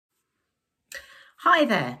Hi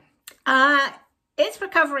there. Is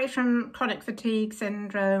recovery from chronic fatigue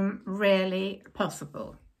syndrome really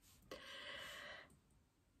possible?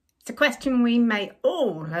 It's a question we may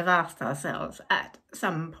all have asked ourselves at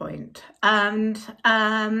some point. And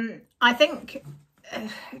I think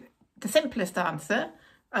the simplest answer,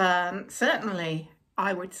 certainly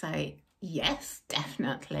I would say yes,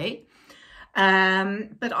 definitely.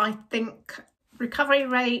 But I think recovery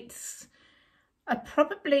rates are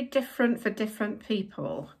probably different for different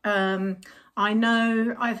people. I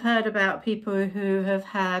know I've heard about people who have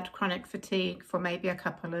had chronic fatigue for maybe a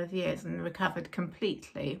couple of years and recovered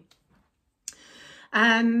completely.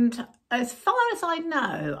 And as far as I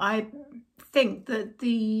know, I think that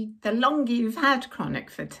the longer you've had chronic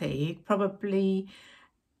fatigue, probably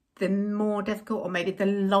the more difficult, or maybe the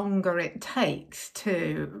longer it takes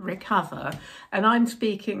to recover. And I'm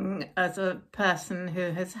speaking as a person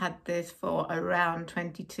who has had this for around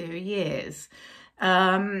 22 years.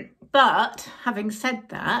 But having said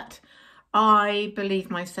that, I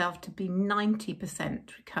believe myself to be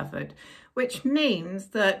 90% recovered, which means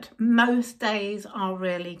that most days are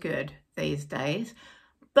really good these days,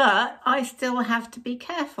 but I still have to be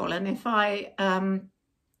careful. And if I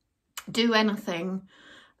do anything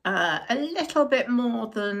a little bit more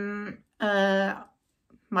than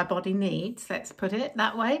my body needs, let's put it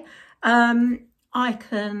that way, I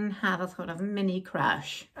can have a sort of mini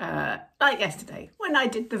crash, like yesterday when I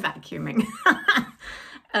did the vacuuming.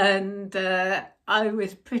 And I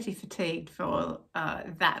was pretty fatigued for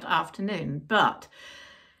that afternoon, but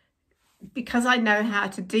because I know how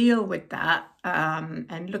to deal with that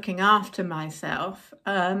and looking after myself,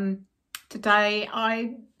 today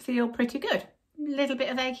I feel pretty good. Little bit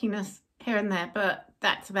of achiness here and there, but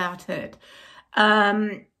that's about it.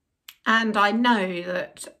 And I know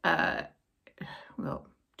that, well,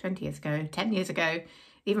 20 years ago, 10 years ago,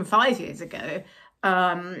 even 5 years ago,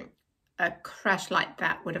 a crash like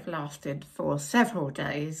that would have lasted for several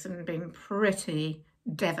days and been pretty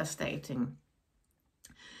devastating.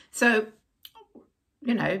 So,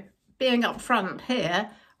 you know, being upfront here,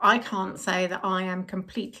 I can't say that I am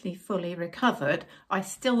completely fully recovered. I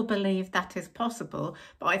still believe that is possible,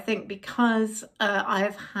 but I think because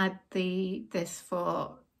I've had this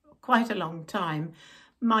for quite a long time,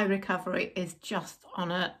 my recovery is just on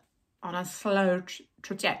a slow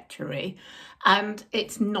trajectory, and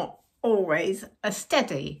it's not always a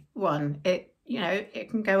steady one. It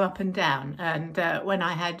can go up and down. And when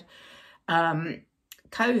I had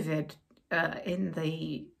COVID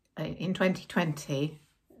in 2020.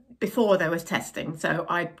 Before there was testing, so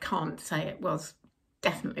I can't say it was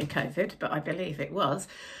definitely COVID, but I believe it was.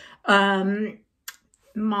 My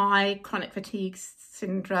chronic fatigue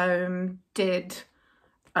syndrome did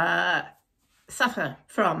suffer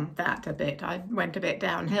from that a bit. I went a bit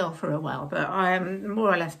downhill for a while, but I am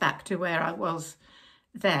more or less back to where I was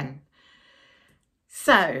then.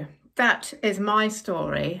 So that is my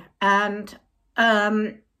story, and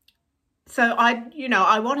so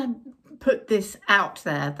I want to put this out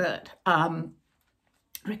there that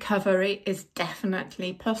recovery is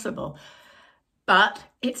definitely possible, but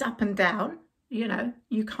it's up and down.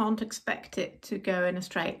 You can't expect it to go in a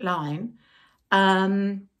straight line,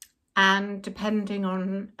 and depending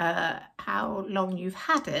on how long you've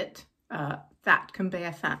had it, that can be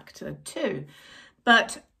a factor too.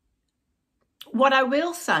 But what I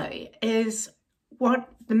will say is,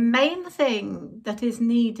 the main thing that is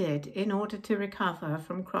needed in order to recover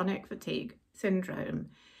from chronic fatigue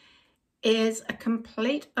syndrome is a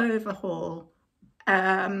complete overhaul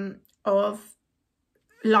of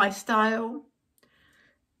lifestyle.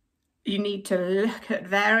 You need to look at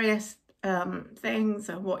various things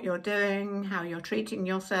of what you're doing, how you're treating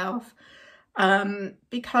yourself,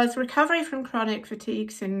 because recovery from chronic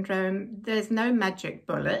fatigue syndrome, there's no magic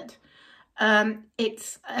bullet.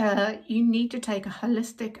 You need to take a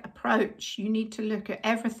holistic approach. You need to look at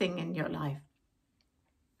everything in your life.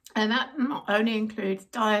 And that not only includes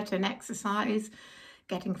diet and exercise,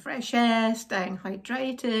 getting fresh air, staying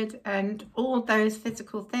hydrated, and all those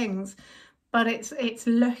physical things, but it's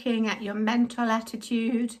looking at your mental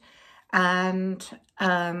attitude and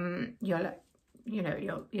your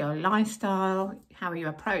lifestyle, how you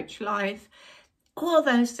approach life. All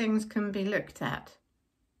those things can be looked at.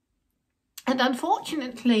 And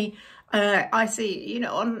unfortunately, I see,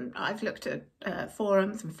 I've looked at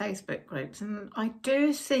forums and Facebook groups, and I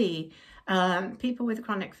do see people with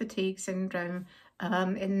chronic fatigue syndrome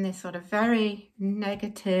in this sort of very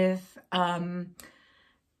negative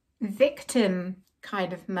victim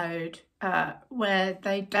kind of mode, where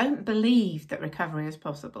they don't believe that recovery is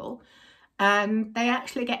possible, and they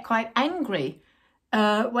actually get quite angry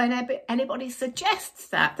when anybody suggests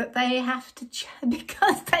that they have to,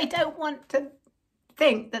 because they don't want to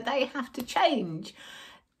think that they have to change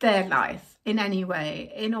their life in any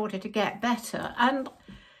way in order to get better. And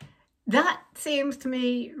that seems to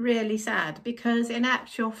me really sad, because in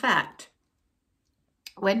actual fact,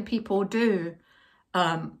 when people do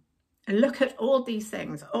look at all these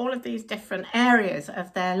things, all of these different areas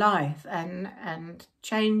of their life, and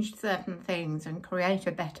change certain things and create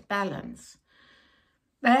a better balance,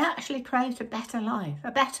 they actually create a better life,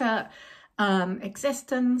 a better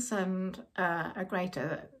existence, and a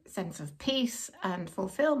greater sense of peace and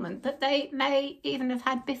fulfillment that they may even have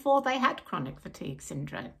had before they had chronic fatigue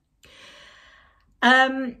syndrome.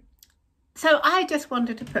 So I just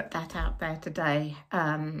wanted to put that out there today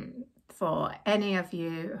for any of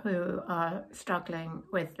you who are struggling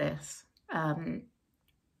with this.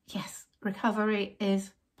 Yes, recovery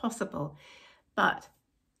is possible, but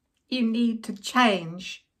you need to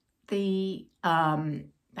change the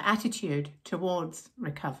attitude towards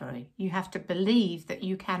recovery. You have to believe that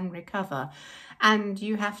you can recover, and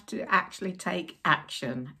you have to actually take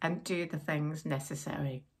action and do the things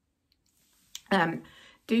necessary.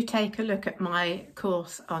 Do take a look at my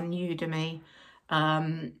course on Udemy.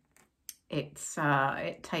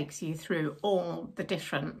 It takes you through all the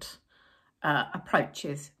different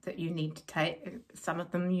approaches that you need to take. Some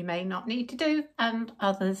of them you may not need to do, and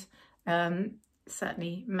others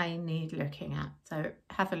certainly may need looking at. So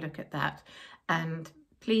have a look at that, and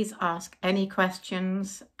please ask any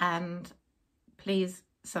questions, and please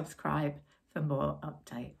subscribe for more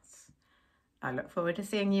updates. I look forward to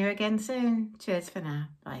seeing you again soon. Cheers for now.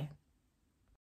 Bye.